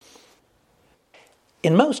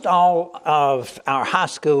In most all of our high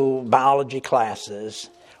school biology classes,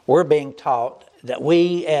 we're being taught that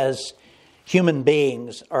we as human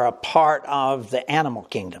beings are a part of the animal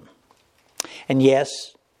kingdom. And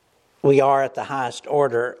yes, we are at the highest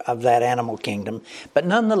order of that animal kingdom, but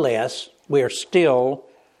nonetheless, we are still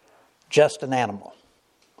just an animal.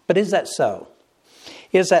 But is that so?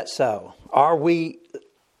 Is that so? Are we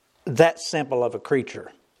that simple of a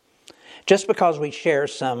creature? Just because we share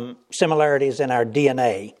some similarities in our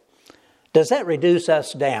DNA, does that reduce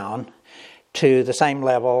us down to the same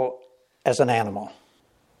level as an animal?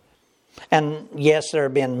 And yes, there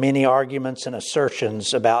have been many arguments and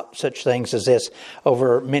assertions about such things as this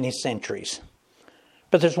over many centuries.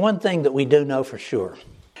 But there's one thing that we do know for sure.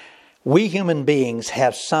 We human beings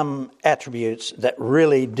have some attributes that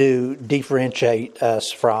really do differentiate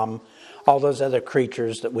us from all those other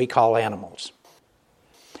creatures that we call animals.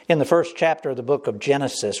 In the first chapter of the book of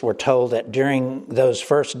Genesis, we're told that during those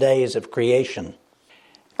first days of creation,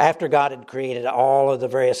 after God had created all of the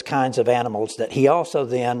various kinds of animals, that He also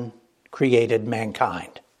then created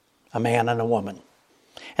mankind, a man and a woman.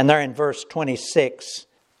 And there in verse 26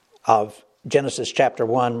 of Genesis chapter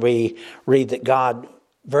 1, we read that God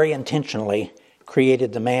very intentionally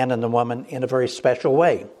created the man and the woman in a very special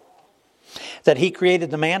way. That He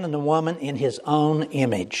created the man and the woman in His own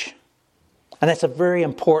image. And that's a very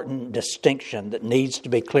important distinction that needs to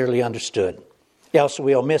be clearly understood. Else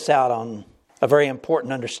we'll miss out on a very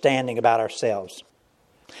important understanding about ourselves.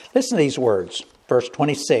 Listen to these words. Verse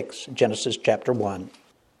 26, Genesis chapter 1.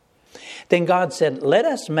 Then God said, "Let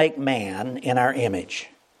us make man in our image,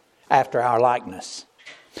 after our likeness.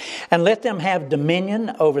 And let them have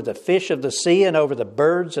dominion over the fish of the sea, and over the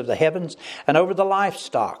birds of the heavens, and over the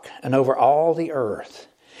livestock, and over all the earth,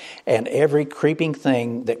 and every creeping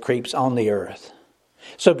thing that creeps on the earth."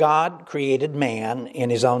 So God created man in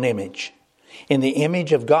His own image. In the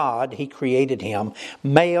image of God, He created him.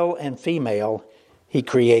 Male and female, He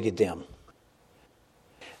created them.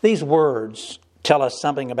 These words tell us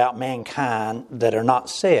something about mankind that are not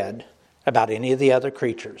said about any of the other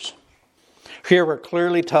creatures. Here we're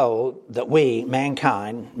clearly told that we,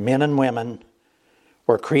 mankind, men and women,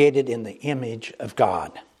 were created in the image of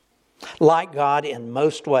God. Like God in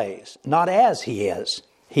most ways, not as He is.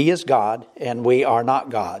 He is God and we are not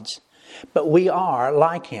gods. But we are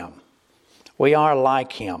like Him. We are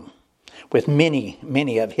like Him with many,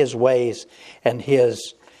 many of His ways and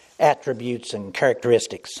His attributes and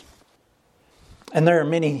characteristics. And there are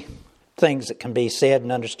many things that can be said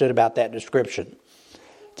and understood about that description,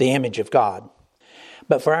 the image of God.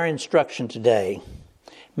 But for our instruction today,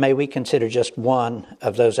 may we consider just one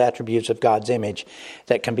of those attributes of God's image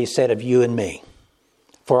that can be said of you and me,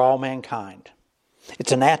 for all mankind.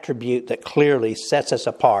 It's an attribute that clearly sets us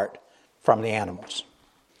apart from the animals.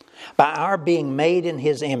 By our being made in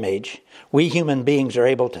His image, we human beings are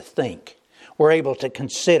able to think. We're able to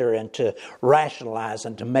consider and to rationalize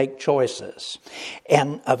and to make choices.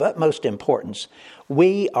 And of utmost importance,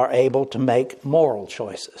 we are able to make moral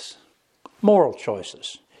choices. Moral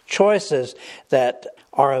choices. Choices that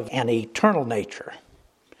are of an eternal nature.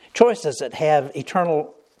 Choices that have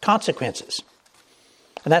eternal consequences.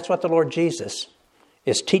 And that's what the Lord Jesus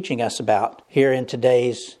is teaching us about here in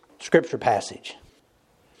today's scripture passage.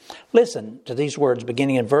 Listen to these words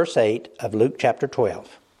beginning in verse 8 of Luke chapter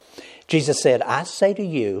 12. Jesus said, "I say to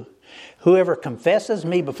you, whoever confesses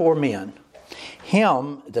me before men,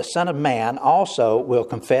 him the Son of Man also will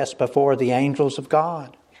confess before the angels of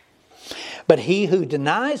God. But he who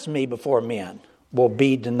denies me before men will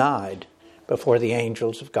be denied before the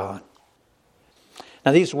angels of God."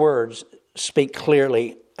 Now these words speak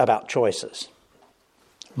clearly about choices.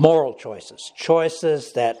 Moral choices.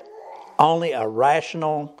 Choices that only a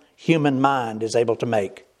rational human mind is able to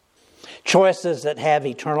make. Choices that have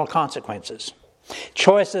eternal consequences.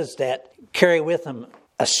 Choices that carry with them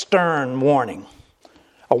a stern warning.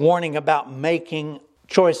 A warning about making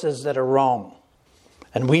choices that are wrong.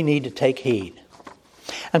 And we need to take heed.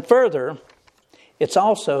 And further, it's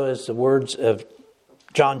also, as the words of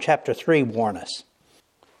John chapter 3 warn us,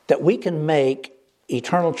 that we can make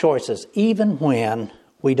eternal choices even when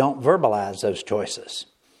we don't verbalize those choices.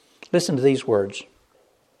 Listen to these words.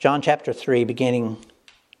 John chapter 3, beginning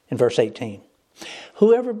in verse 18.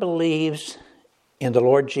 "Whoever believes in the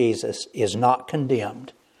Lord Jesus is not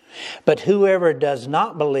condemned, but whoever does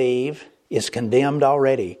not believe is condemned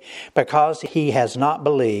already, because he has not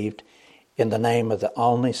believed in the name of the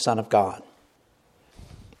only Son of God."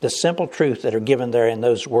 The simple truth that are given there in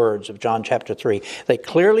those words of John chapter 3, they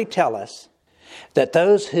clearly tell us that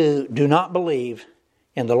those who do not believe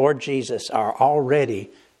in the Lord Jesus are already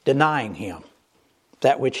denying Him.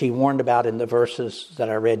 that which he warned about in the verses that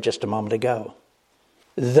I read just a moment ago.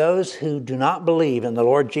 Those who do not believe in the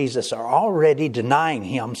Lord Jesus are already denying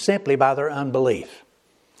him simply by their unbelief.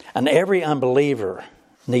 And every unbeliever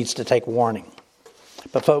needs to take warning.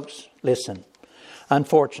 But folks, listen.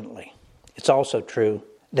 Unfortunately, it's also true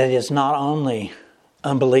that it is not only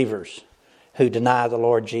unbelievers who deny the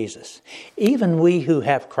Lord Jesus. Even we who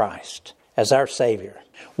have Christ as our Savior,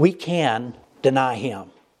 we can deny him.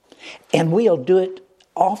 And we'll do it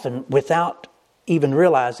often without even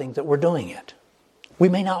realizing that we're doing it. We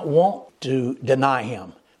may not want to deny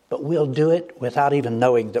him, but we'll do it without even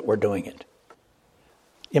knowing that we're doing it.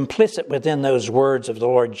 Implicit within those words of the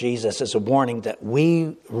Lord Jesus is a warning that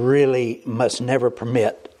we really must never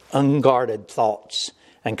permit unguarded thoughts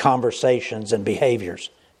and conversations and behaviors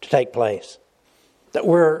to take place. That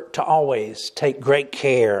we're to always take great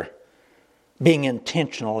care being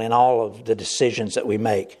intentional in all of the decisions that we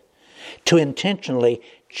make. To intentionally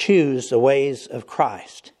choose the ways of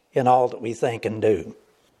Christ in all that we think and do.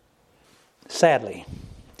 Sadly,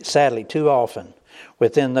 too often,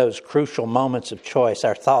 within those crucial moments of choice,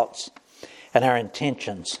 our thoughts and our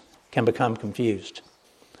intentions can become confused.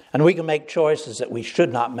 And we can make choices that we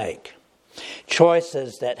should not make.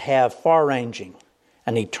 Choices that have far-ranging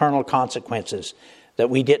and eternal consequences that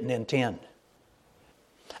we didn't intend.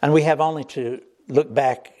 And we have only to look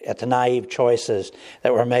back at the naive choices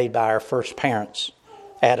that were made by our first parents,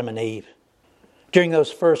 Adam and Eve. During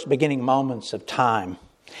those first beginning moments of time,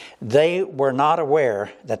 they were not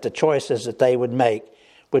aware that the choices that they would make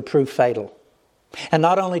would prove fatal. And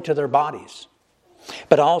not only to their bodies,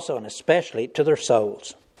 but also and especially to their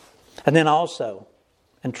souls. And then also,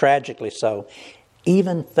 and tragically so,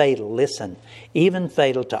 even fatal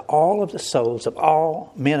to all of the souls of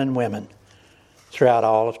all men and women throughout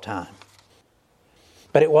all of time.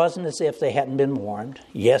 But it wasn't as if they hadn't been warned.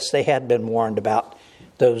 Yes, they had been warned about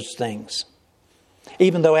those things.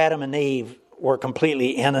 Even though Adam and Eve were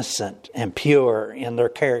completely innocent and pure in their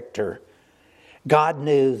character, God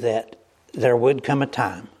knew that there would come a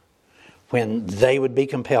time when they would be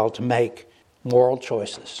compelled to make moral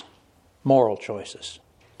choices.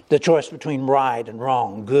 The choice between right and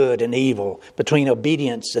wrong, good and evil, between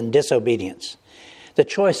obedience and disobedience. The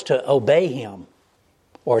choice to obey him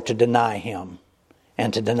or to deny him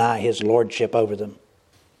and to deny his lordship over them.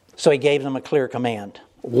 So he gave them a clear command,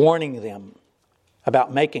 warning them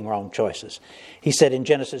about making wrong choices. He said in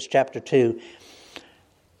Genesis chapter 2,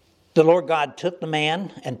 the Lord God took the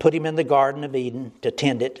man and put him in the Garden of Eden to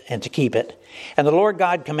tend it and to keep it. And the Lord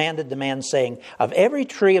God commanded the man, saying, of every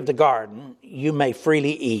tree of the garden you may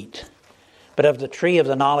freely eat, but of the tree of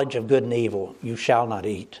the knowledge of good and evil you shall not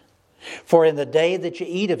eat. For in the day that you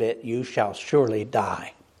eat of it, you shall surely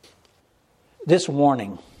die. This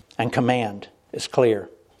warning and command is clear.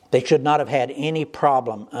 They should not have had any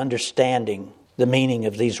problem understanding the meaning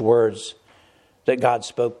of these words that God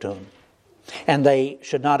spoke to them. And they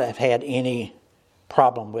should not have had any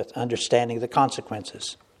problem with understanding the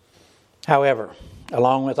consequences. However,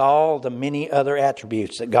 along with all the many other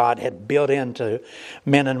attributes that God had built into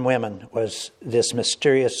men and women was this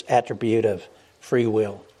mysterious attribute of free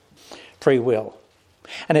will. Free will.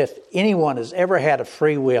 And if anyone has ever had a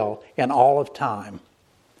free will in all of time,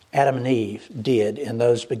 Adam and Eve did in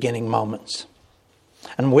those beginning moments.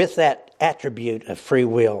 And with that attribute of free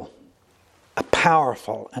will, a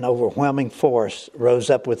powerful and overwhelming force rose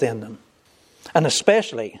up within them. And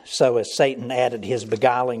especially so as Satan added his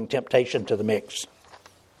beguiling temptation to the mix.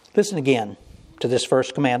 Listen again to this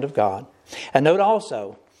first command of God. And note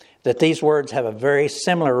also that these words have a very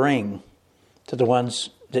similar ring to the ones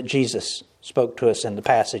that Jesus spoke to us in the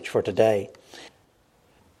passage for today.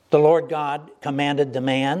 The Lord God commanded the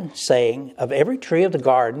man, saying, of every tree of the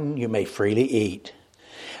garden you may freely eat.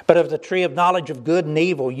 But of the tree of knowledge of good and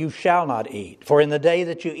evil you shall not eat. For in the day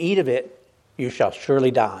that you eat of it, you shall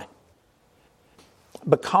surely die.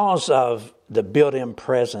 Because of the built-in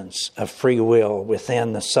presence of free will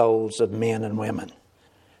within the souls of men and women,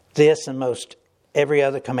 this and most every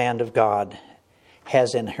other command of God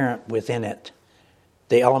has inherent within it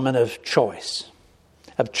the element of choice.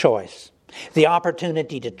 The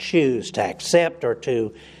opportunity to choose, to accept or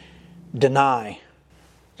to deny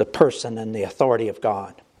the person and the authority of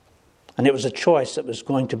God. And it was a choice that was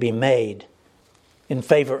going to be made in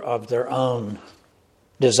favor of their own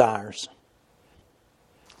desires.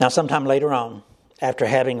 Now, sometime later on, after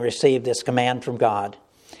having received this command from God,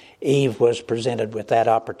 Eve was presented with that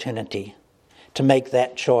opportunity to make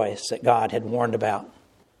that choice that God had warned about.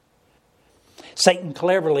 Satan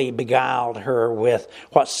cleverly beguiled her with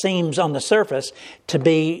what seems on the surface to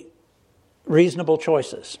be reasonable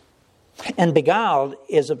choices. And beguiled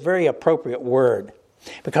is a very appropriate word.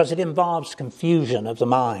 because it involves confusion of the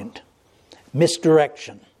mind,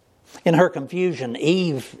 misdirection. In her confusion,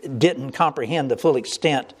 Eve didn't comprehend the full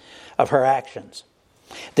extent of her actions.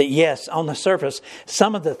 That yes, on the surface,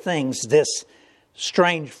 some of the things this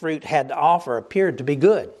strange fruit had to offer appeared to be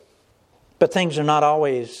good. But things are not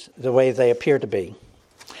always the way they appear to be.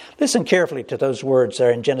 Listen carefully to those words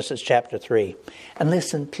there in Genesis chapter 3. And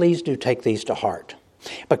listen, please do take these to heart.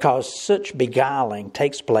 Because such beguiling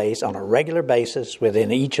takes place on a regular basis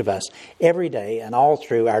within each of us every day and all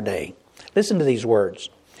through our day. Listen to these words.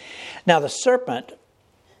 Now the serpent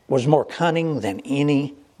was more cunning than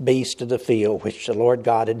any beast of the field which the Lord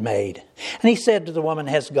God had made. And he said to the woman,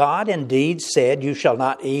 Has God indeed said, You shall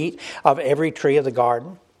not eat of every tree of the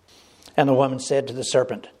garden? And the woman said to the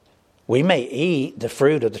serpent, We may eat the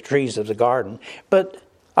fruit of the trees of the garden, but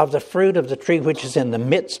of the fruit of the tree which is in the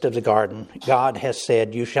midst of the garden, God has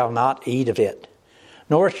said, You shall not eat of it,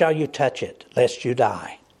 nor shall you touch it, lest you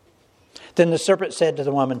die. Then the serpent said to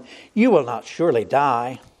the woman, You will not surely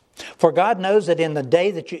die. For God knows that in the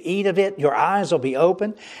day that you eat of it, your eyes will be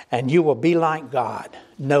open, and you will be like God,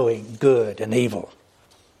 knowing good and evil.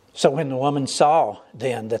 So when the woman saw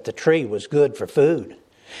then that the tree was good for food,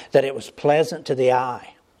 that it was pleasant to the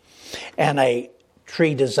eye, and a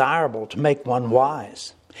tree desirable to make one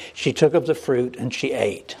wise, she took of the fruit and she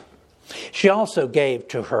ate. She also gave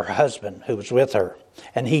to her husband who was with her,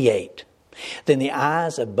 and he ate. Then the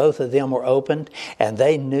eyes of both of them were opened, and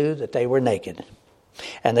they knew that they were naked.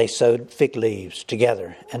 And they sewed fig leaves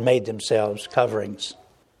together and made themselves coverings.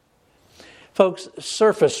 Folks,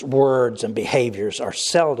 surface words and behaviors are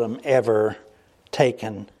seldom ever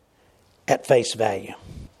taken at face value.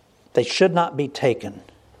 They should not be taken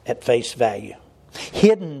at face value.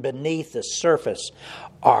 Hidden beneath the surface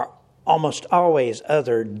are almost always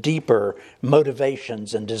other deeper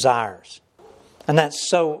motivations and desires. And that's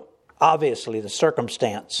so obviously the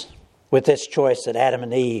circumstance with this choice that Adam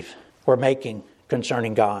and Eve were making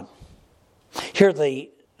concerning God. Here the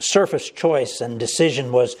surface choice and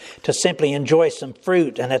decision was to simply enjoy some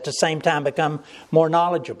fruit and at the same time become more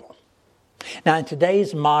knowledgeable. Now, in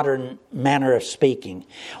today's modern manner of speaking,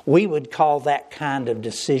 we would call that kind of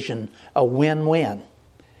decision a win-win.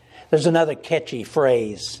 There's another catchy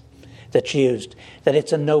phrase that's used, that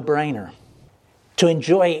it's a no-brainer. To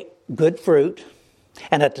enjoy good fruit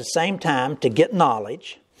and at the same time to get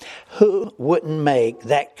knowledge, who wouldn't make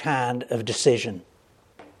that kind of decision?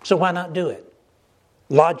 So why not do it?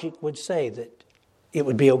 Logic would say that it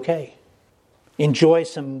would be okay. Enjoy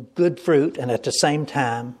some good fruit and at the same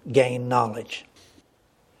time gain knowledge.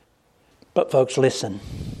 But folks, listen.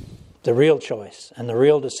 The real choice and the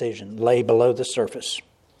real decision lay below the surface.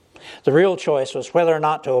 The real choice was whether or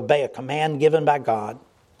not to obey a command given by God,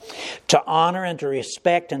 to honor and to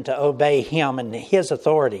respect and to obey Him and His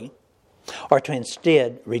authority, or to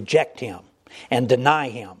instead reject Him and deny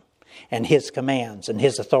Him and His commands and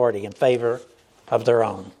His authority in favor of their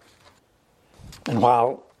own. And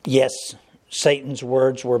while, yes, Satan's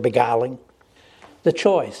words were beguiling, the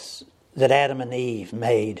choice that Adam and Eve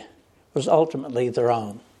made was ultimately their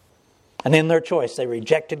own. And in their choice, they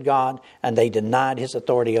rejected God and they denied His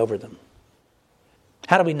authority over them.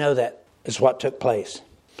 How do we know that is what took place?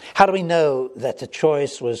 How do we know that the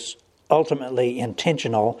choice was ultimately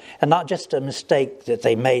intentional and not just a mistake that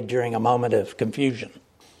they made during a moment of confusion?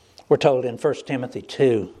 We're told in 1 Timothy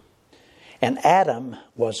 2, And Adam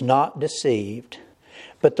was not deceived,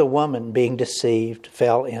 but the woman being deceived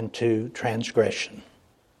fell into transgression.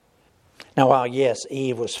 Now, while yes,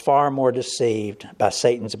 Eve was far more deceived by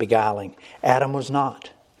Satan's beguiling, Adam was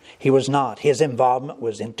not. He was not. His involvement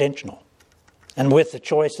was intentional. And with the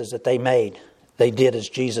choices that they made, they did as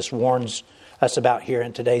Jesus warns us about here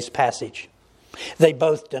in today's passage. They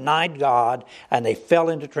both denied God and they fell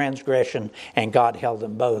into transgression, and God held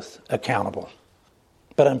them both accountable.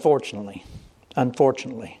 But unfortunately,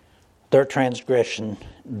 their transgression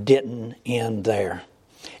didn't end there.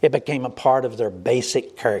 It became a part of their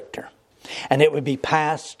basic character. And it would be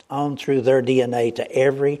passed on through their DNA to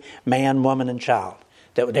every man, woman, and child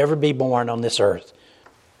that would ever be born on this earth,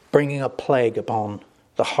 bringing a plague upon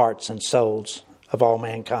the hearts and souls of all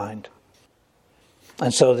mankind.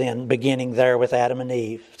 And so then, beginning there with Adam and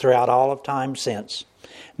Eve, throughout all of time since,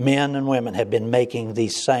 men and women have been making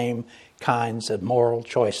these same kinds of moral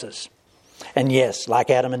choices. And yes, like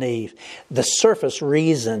Adam and Eve, the surface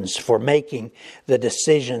reasons for making the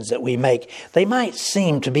decisions that we make, they might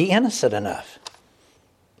seem to be innocent enough.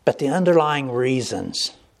 But the underlying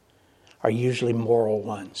reasons are usually moral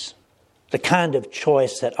ones. The kind of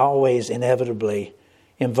choice that always inevitably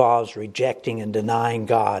involves rejecting and denying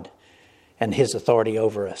God and His authority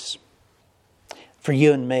over us. For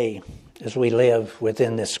you and me, as we live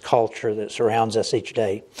within this culture that surrounds us each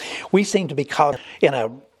day. We seem to be caught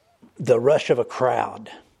in the rush of a crowd,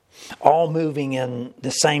 all moving in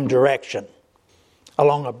the same direction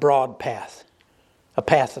along a broad path, a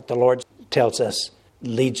path that the Lord tells us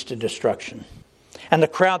leads to destruction. And the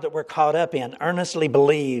crowd that we're caught up in earnestly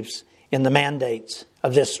believes in the mandates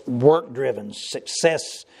of this work-driven,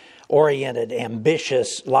 success-oriented,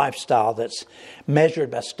 ambitious lifestyle that's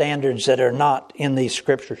measured by standards that are not in these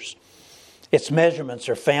scriptures. Its measurements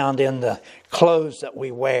are found in the clothes that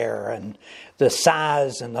we wear and the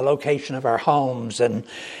size and the location of our homes and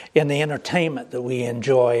in the entertainment that we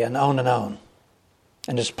enjoy and on and on.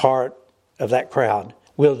 And as part of that crowd,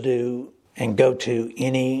 we'll do and go to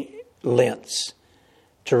any lengths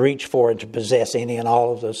to reach for and to possess any and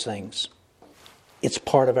all of those things. It's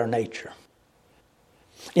part of our nature.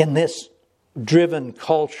 In this driven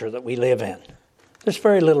culture that we live in, there's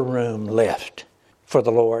very little room left for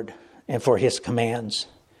the Lord and for His commands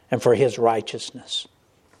and for His righteousness.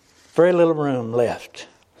 Very little room left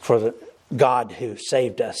for the God who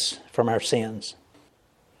saved us from our sins.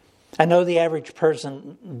 I know the average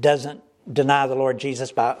person doesn't deny the Lord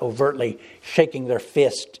Jesus by overtly shaking their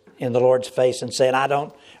fist in the Lord's face and saying, "I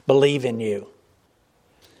don't believe in you."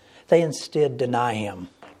 They instead deny Him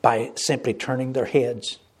by simply turning their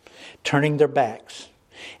heads, turning their backs,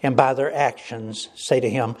 and by their actions say to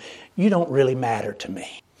Him, "You don't really matter to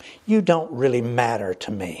me. You don't really matter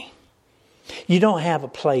to me. You don't have a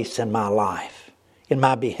place in my life, in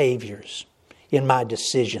my behaviors, in my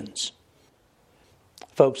decisions."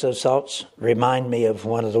 Folks, those thoughts remind me of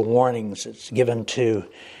one of the warnings that's given to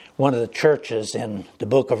one of the churches in the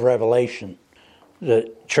book of Revelation,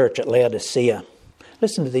 the church at Laodicea.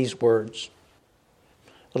 Listen to these words.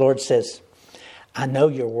 The Lord says, "I know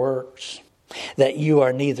your works, that you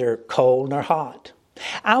are neither cold nor hot.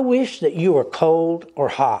 I wish that you were cold or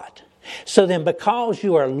hot. So then, because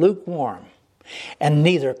you are lukewarm and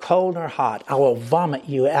neither cold nor hot, I will vomit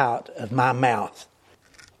you out of my mouth.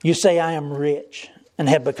 You say, I am rich and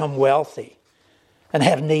have become wealthy and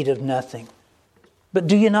have need of nothing. But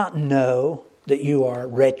do you not know that you are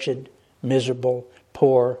wretched, miserable,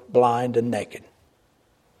 poor, blind, and naked?"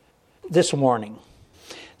 This warning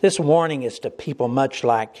is to people much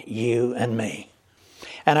like you and me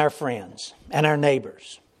and our friends and our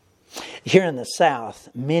neighbors. Here in the South,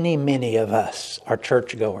 many of us are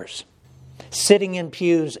churchgoers, sitting in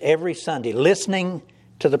pews every Sunday, listening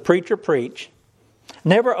to the preacher preach,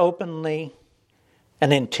 never openly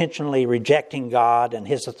and intentionally rejecting God and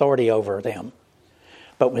His authority over them.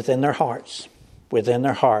 But within their hearts,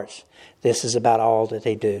 this is about all that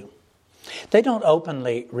they do. They don't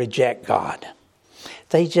openly reject God.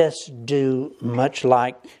 They just do much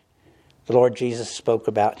like the Lord Jesus spoke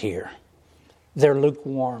about here. They're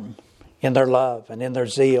lukewarm in their love and in their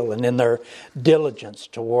zeal and in their diligence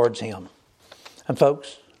towards Him. And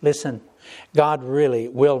folks, listen, God really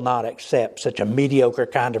will not accept such a mediocre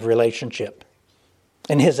kind of relationship.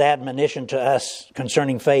 In His admonition to us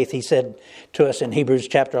concerning faith, He said to us in Hebrews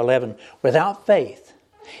chapter 11, "Without faith,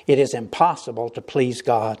 it is impossible to please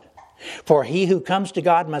God. For he who comes to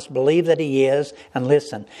God must believe that He is," and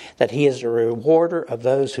listen, "that He is a rewarder of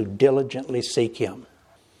those who diligently seek Him."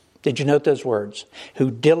 Did you note those words? Who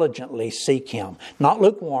diligently seek Him. Not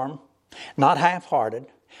lukewarm, not half-hearted,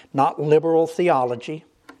 not liberal theology,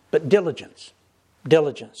 but diligence.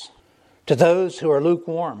 Diligence. To those who are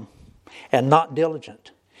lukewarm and not diligent,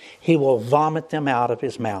 He will vomit them out of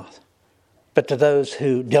His mouth. But to those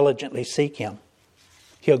who diligently seek Him,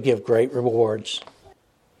 He'll give great rewards.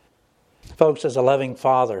 Folks, as a loving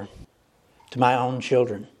father to my own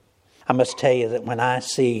children, I must tell you that when I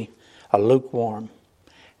see a lukewarm,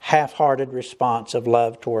 half-hearted response of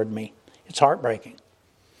love toward me, it's heartbreaking.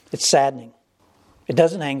 It's saddening. It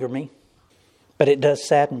doesn't anger me, but it does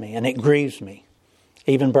sadden me and it grieves me,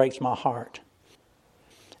 even breaks my heart.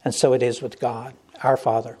 And so it is with God, our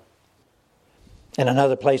Father. In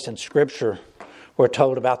another place in Scripture, we're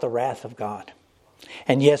told about the wrath of God.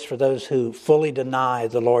 And yes, for those who fully deny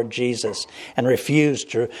the Lord Jesus and refuse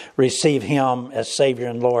to receive Him as Savior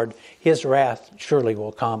and Lord, His wrath surely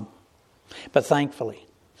will come. But thankfully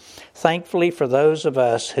for those of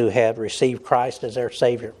us who have received Christ as our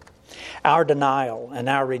Savior, our denial and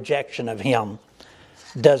our rejection of Him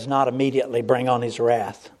does not immediately bring on His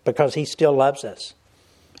wrath, because He still loves us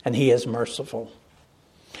and He is merciful.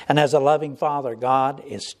 And as a loving Father, God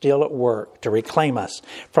is still at work to reclaim us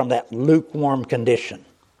from that lukewarm condition.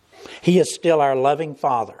 He is still our loving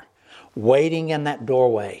Father, waiting in that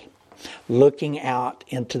doorway, looking out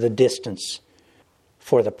into the distance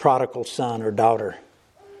for the prodigal son or daughter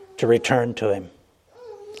to return to Him.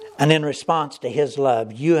 And in response to His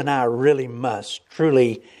love, you and I really must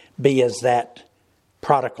truly be as that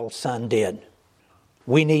prodigal son did.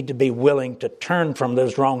 We need to be willing to turn from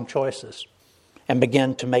those wrong choices and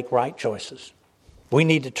begin to make right choices. We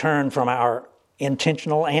need to turn from our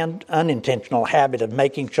intentional and unintentional habit of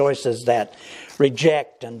making choices that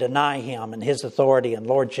reject and deny Him and His authority and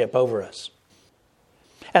lordship over us.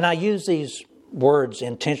 And I use these words,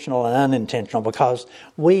 intentional and unintentional, because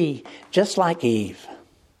we, just like Eve,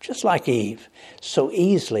 so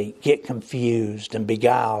easily get confused and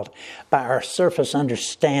beguiled by our surface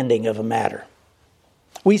understanding of a matter.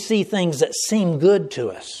 We see things that seem good to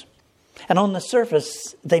us, and on the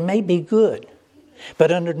surface they may be good,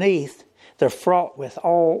 but underneath they're fraught with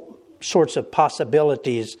all sorts of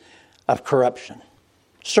possibilities of corruption.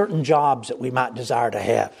 Certain jobs that we might desire to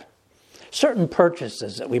have, certain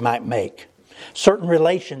purchases that we might make, certain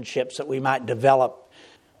relationships that we might develop,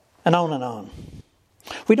 and on and on.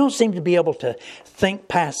 We don't seem to be able to think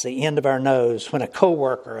past the end of our nose when a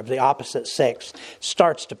coworker of the opposite sex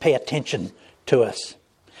starts to pay attention to us.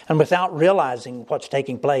 And without realizing what's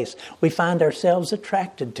taking place, we find ourselves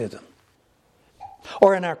attracted to them.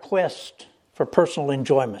 Or in our quest for personal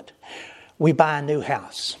enjoyment, we buy a new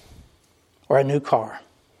house, or a new car,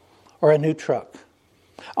 or a new truck,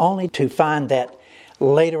 only to find that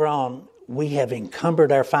later on we have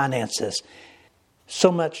encumbered our finances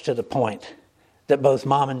so much to the point that both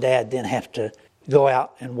mom and dad then have to go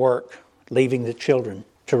out and work, leaving the children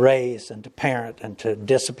to raise and to parent and to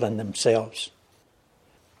discipline themselves.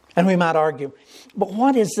 And we might argue, but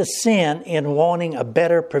what is the sin in wanting a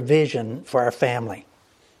better provision for our family?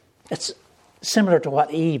 It's similar to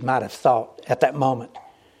what Eve might have thought at that moment.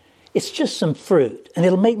 It's just some fruit, and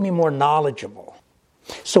it'll make me more knowledgeable.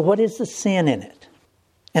 So what is the sin in it?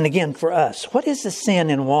 And again, for us, what is the sin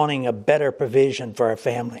in wanting a better provision for our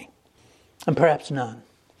family? And perhaps none.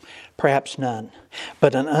 Perhaps none.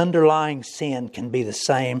 But an underlying sin can be the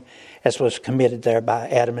same as was committed there by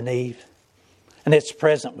Adam and Eve. And it's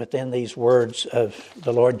present within these words of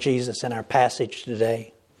the Lord Jesus in our passage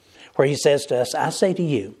today, where He says to us, I say to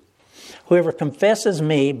you, whoever confesses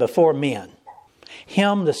me before men,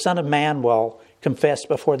 him the Son of Man will confess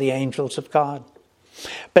before the angels of God.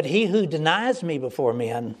 But he who denies me before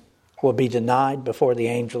men will be denied before the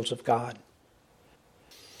angels of God.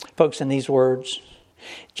 Folks, in these words,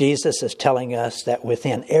 Jesus is telling us that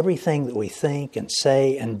within everything that we think and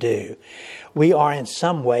say and do, we are in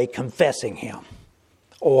some way confessing Him,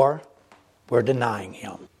 or we're denying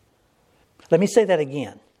Him. Let me say that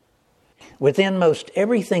again. Within most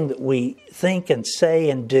everything that we think and say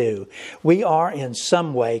and do, we are in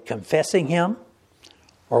some way confessing Him,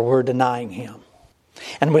 or we're denying Him.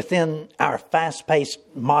 And within our fast-paced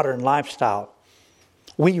modern lifestyle,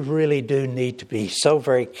 we really do need to be so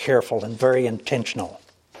very careful and very intentional.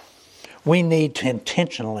 We need to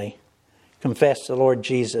intentionally confess the Lord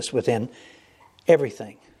Jesus within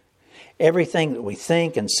everything. Everything that we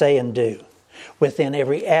think and say and do. Within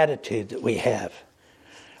every attitude that we have.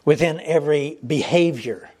 Within every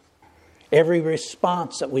behavior. Every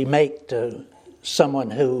response that we make to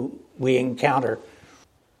someone who we encounter.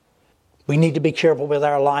 We need to be careful with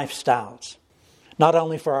our lifestyles. Not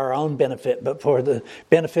only for our own benefit, but for the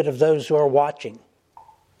benefit of those who are watching.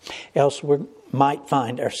 Else we might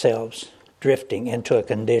find ourselves drifting into a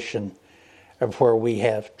condition of where we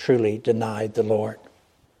have truly denied the Lord.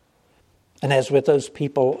 And as with those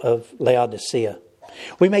people of Laodicea,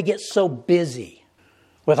 we may get so busy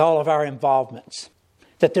with all of our involvements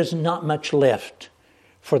that there's not much left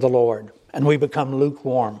for the Lord, and we become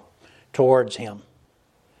lukewarm towards Him.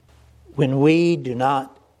 When we do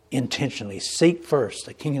not intentionally seek first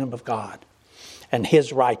the kingdom of God and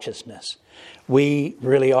His righteousness, we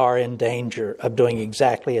really are in danger of doing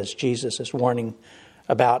exactly as Jesus is warning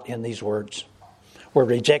about in these words. We're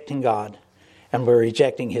rejecting God and we're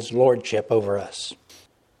rejecting His lordship over us.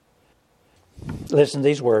 Listen to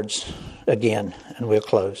these words again and we'll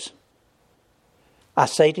close. I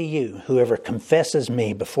say to you, whoever confesses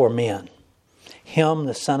me before men, him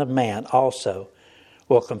the Son of Man also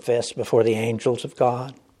will confess before the angels of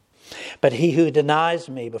God. But he who denies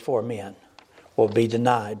me before men will be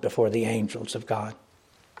denied before the angels of God.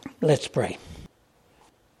 Let's pray.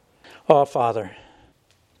 Oh, Father,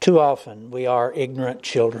 too often we are ignorant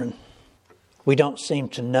children. We don't seem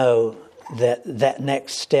to know that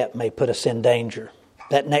next step may put us in danger.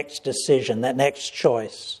 That next decision, that next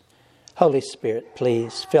choice. Holy Spirit,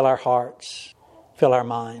 please fill our hearts, fill our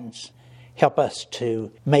minds. Help us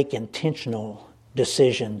to make intentional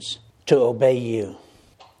decisions to obey You.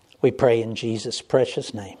 We pray in Jesus'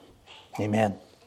 precious name. Amen.